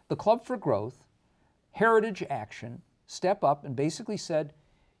 The Club for Growth, Heritage Action, step up and basically said,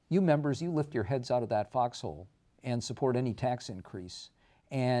 you members, you lift your heads out of that foxhole and support any tax increase.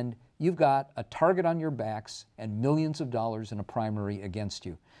 And you've got a target on your backs and millions of dollars in a primary against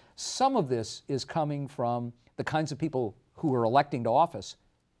you. Some of this is coming from the kinds of people who are electing to office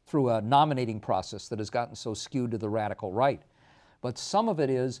through a nominating process that has gotten so skewed to the radical right. But some of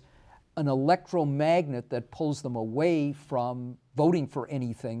it is an electromagnet that pulls them away from voting for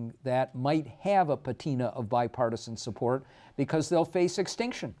anything that might have a patina of bipartisan support because they'll face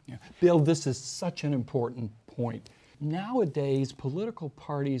extinction. Yeah. Bill, this is such an important point. Nowadays, political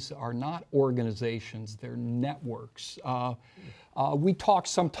parties are not organizations, they're networks. We talk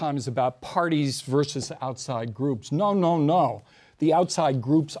sometimes about parties versus outside groups. No, no, no. The outside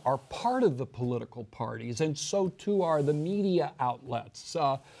groups are part of the political parties, and so too are the media outlets,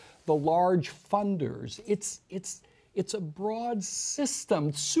 the large funders. It's a broad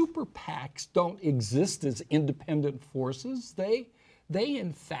system. Super PACs don't exist as independent forces. They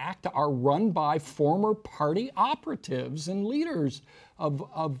in fact are run by former party operatives and leaders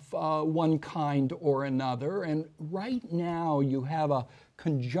of one kind or another. And right now you have a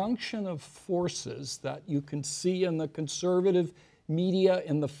conjunction of forces that you can see in the conservative media,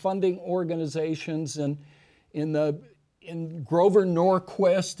 in the funding organizations, and in Grover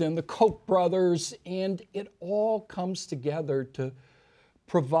Norquist and the Koch brothers, and it all comes together to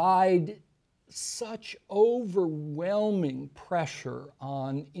provide such overwhelming pressure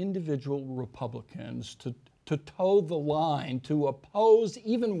on individual Republicans to toe the line, to oppose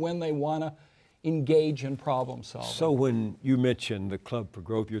even when they want to engage in problem solving. So when you mention the Club for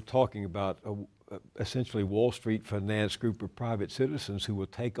Growth, you're talking about essentially Wall Street finance group of private citizens who will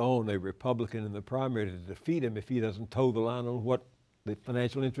take on a Republican in the primary to defeat him if he doesn't toe the line on what the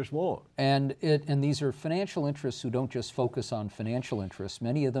financial interests want. And these are financial interests who don't just focus on financial interests.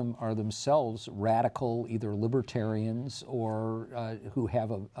 Many of them are themselves radical, either libertarians or who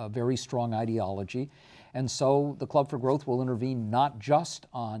have a very strong ideology. And so the Club for Growth will intervene not just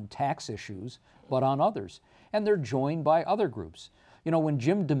on tax issues, but on others. And they're joined by other groups. You know, when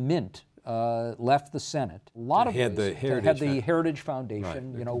Jim DeMint left the Senate, a lot of had the Heritage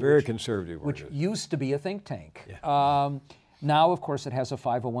Foundation, right. you know, very conservative, which used to be a think tank. Yeah. Now, of course, it has a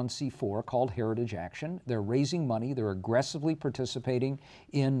 501c4 called Heritage Action. They're raising money. They're aggressively participating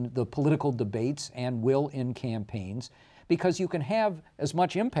in the political debates and will in campaigns, because you can have as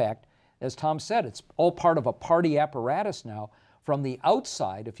much impact, as Tom said, it's all part of a party apparatus now from the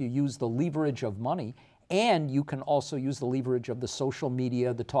outside if you use the leverage of money. And you can also use the leverage of the social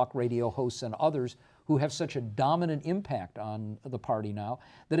media, the talk radio hosts, and others who have such a dominant impact on the party now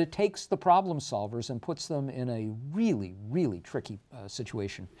that it takes the problem solvers and puts them in a really, really tricky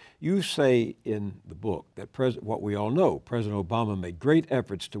situation. You say in the book that what we all know, President Obama made great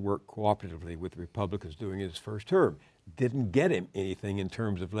efforts to work cooperatively with Republicans during his first term. Didn't get him anything in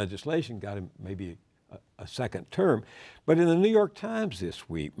terms of legislation, got him maybe a second term. But in the New York Times this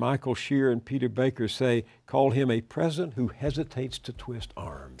week, Michael Shear and Peter Baker call him a president who hesitates to twist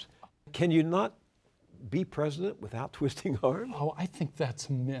arms. Can you not be president without twisting arms? Oh, I think that's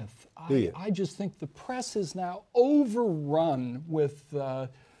a myth. Do you? I just think the press is now overrun with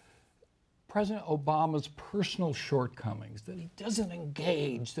President Obama's personal shortcomings, that he doesn't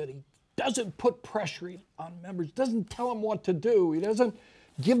engage, that he doesn't put pressure on members, doesn't tell them what to do, he doesn't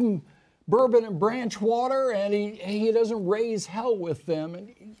give them bourbon and branch water, and he doesn't raise hell with them. And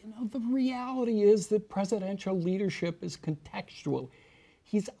you know, the reality is that presidential leadership is contextual.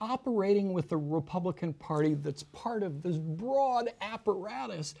 He's operating with the Republican Party that's part of this broad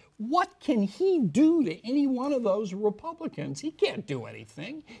apparatus. What can he do to any one of those Republicans? He can't do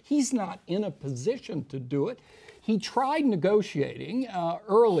anything. He's not in a position to do it. He tried negotiating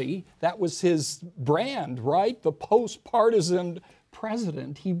early. That was his brand, right? The post-partisan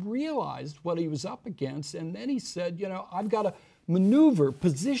president. He realized what he was up against, and then he said, you know, I've got to maneuver,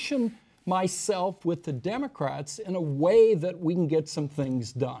 position myself with the Democrats in a way that we can get some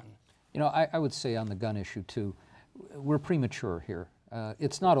things done. You know, I would say on the gun issue, too, we're premature here.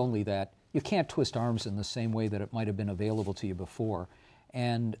 It's not only that you can't twist arms in the same way that it might have been available to you before.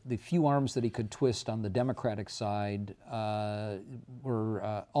 And the few arms that he could twist on the Democratic side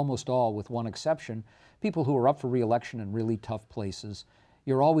were almost all, with one exception, people who are up for re-election in really tough places.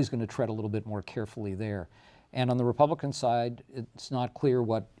 You're always going to tread a little bit more carefully there. And on the Republican side, it's not clear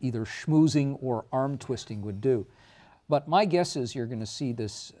what either schmoozing or arm twisting would do. But my guess is you're going to see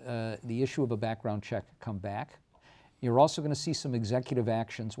this, the issue of a background check come back. You're also going to see some executive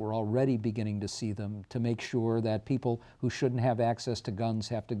actions. We're already beginning to see them to make sure that people who shouldn't have access to guns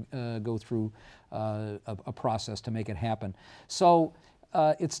have to go through a process to make it happen. So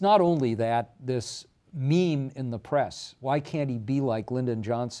it's not only that this meme in the press, why can't he be like Lyndon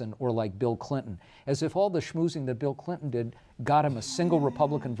Johnson or like Bill Clinton, as if all the schmoozing that Bill Clinton did got him a single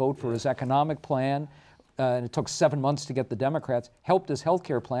Republican vote for his economic plan, and it took 7 months to get the Democrats, helped his health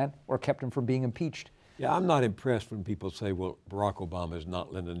care plan, or kept him from being impeached. Yeah, I'm not impressed when people say, well, Barack Obama is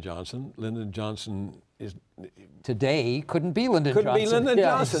not Lyndon Johnson. Lyndon Johnson is... Today couldn't be Lyndon Johnson. Couldn't be Lyndon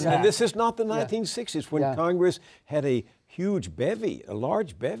Johnson. Exactly. And this is not the 1960s when Congress had a huge bevy, a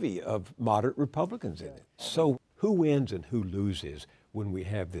large bevy of moderate Republicans in it. So who wins and who loses when we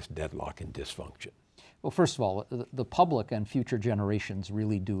have this deadlock and dysfunction? Well, first of all, the public and future generations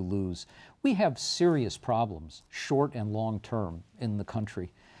really do lose. We have serious problems, short and long term, in the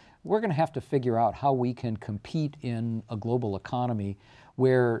country. We're going to have to figure out how we can compete in a global economy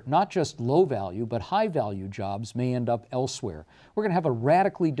where not just low value, but high value jobs may end up elsewhere. We're going to have a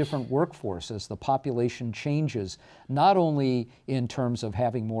radically different workforce as the population changes, not only in terms of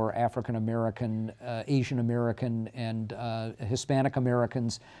having more African American, Asian American, and Hispanic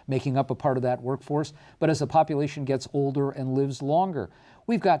Americans making up a part of that workforce, but as the population gets older and lives longer.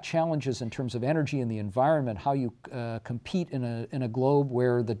 We've got challenges in terms of energy and the environment, how you compete in a globe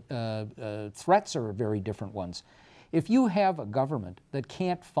where the threats are very different ones. If you have a government that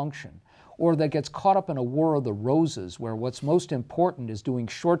can't function, or that gets caught up in a war of the roses, where what's most important is doing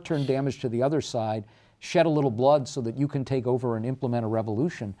short-term damage to the other side, shed a little blood so that you can take over and implement a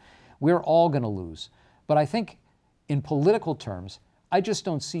revolution, we're all going to lose. But I think in political terms, I just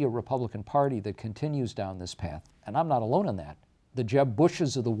don't see a Republican Party that continues down this path, and I'm not alone in that. The Jeb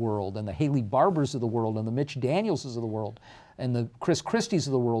Bushes of the world, and the Haley Barbers of the world, and the Mitch Danielses of the world, and the Chris Christies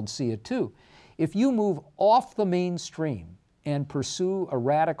of the world see it too. If you move off the mainstream and pursue a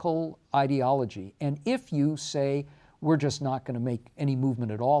radical ideology, and if you say, we're just not going to make any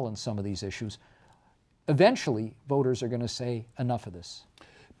movement at all on some of these issues, eventually voters are going to say, enough of this.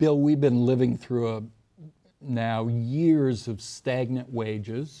 Bill, we've been living through now years of stagnant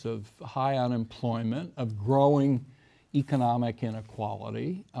wages, of high unemployment, of growing economic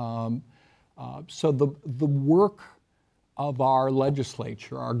inequality. So the work of our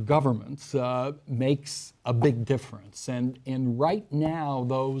legislature, our governments, makes a big difference. And right now,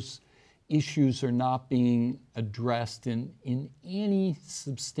 those issues are not being addressed in any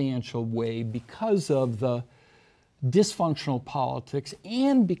substantial way because of the dysfunctional politics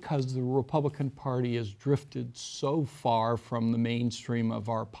and because the Republican Party has drifted so far from the mainstream of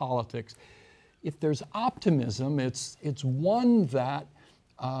our politics. If there's optimism, it's one that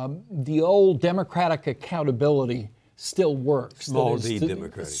the old democratic accountability still works. Small d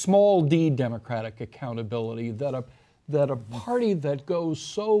democratic. Small d democratic accountability, that a party that goes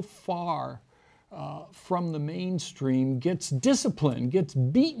so far from the mainstream gets disciplined, gets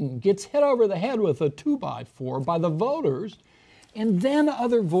beaten, gets hit over the head with a 2x4 by the voters, and then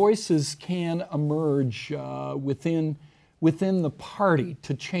other voices can emerge within the party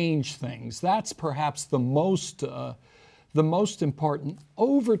to change things. That's perhaps the most important.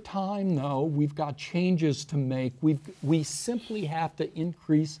 Over time, though, we've got changes to make. We simply have to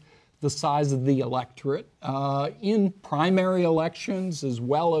increase the size of the electorate in primary elections as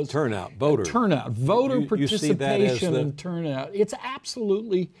well as turnout, voter participation and turnout. It's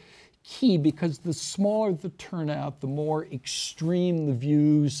absolutely key, because the smaller the turnout, the more extreme the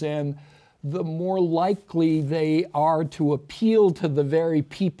views, and the more likely they are to appeal to the very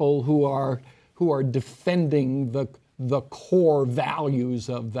people who are defending the core values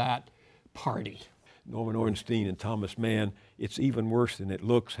of that party. Norman Ornstein and Thomas Mann, it's even worse than it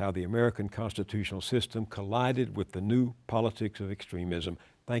looks how the American constitutional system collided with the new politics of extremism.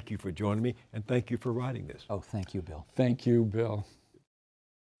 Thank you for joining me, and thank you for writing this. Oh, thank you, Bill. Thank you, Bill.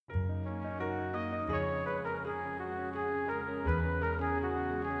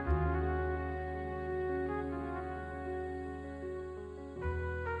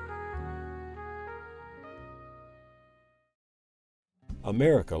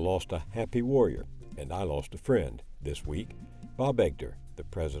 America lost a happy warrior, and I lost a friend this week. Bob Egter, the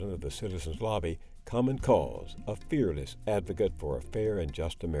president of the Citizens Lobby, Common Cause, a fearless advocate for a fair and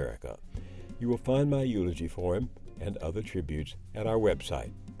just America. You will find my eulogy for him and other tributes at our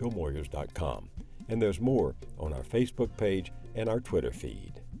website, BillMoyers.com. And there's more on our Facebook page and our Twitter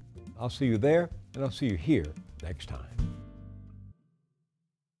feed. I'll see you there, and I'll see you here next time.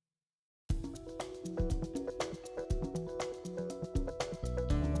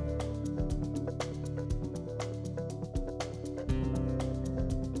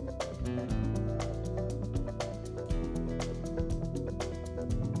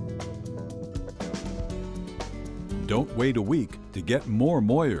 Don't wait a week to get more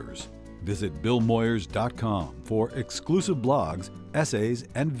Moyers. Visit BillMoyers.com for exclusive blogs, essays,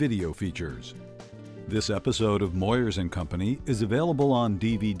 and video features. This episode of Moyers & Company is available on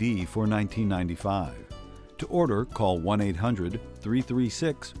DVD for $19.95. To order, call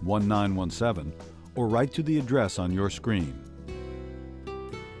 1-800-336-1917 or write to the address on your screen.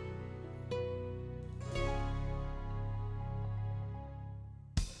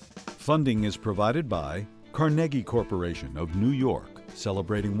 Funding is provided by Carnegie Corporation of New York,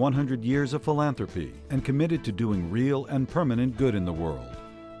 celebrating 100 years of philanthropy and committed to doing real and permanent good in the world.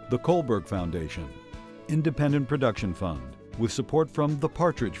 The Kohlberg Foundation, Independent Production Fund, with support from the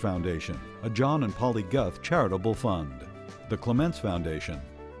Partridge Foundation, a John and Polly Guth charitable fund. The Clements Foundation,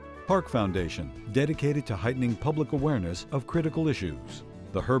 Park Foundation, dedicated to heightening public awareness of critical issues.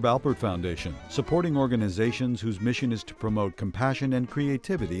 The Herb Alpert Foundation, supporting organizations whose mission is to promote compassion and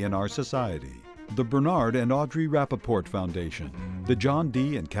creativity in our society. The Bernard and Audrey Rappaport Foundation, the John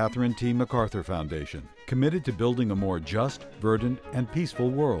D. and Catherine T. MacArthur Foundation, committed to building a more just, verdant, and peaceful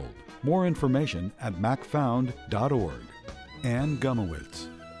world. More information at macfound.org. Ann Gumowitz.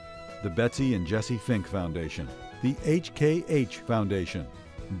 The Betsy and Jesse Fink Foundation, the HKH Foundation,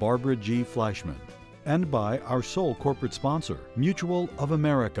 Barbara G. Fleischman, and by our sole corporate sponsor, Mutual of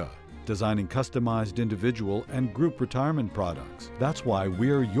America, designing customized individual and group retirement products. That's why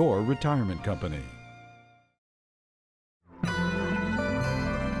we're your retirement company.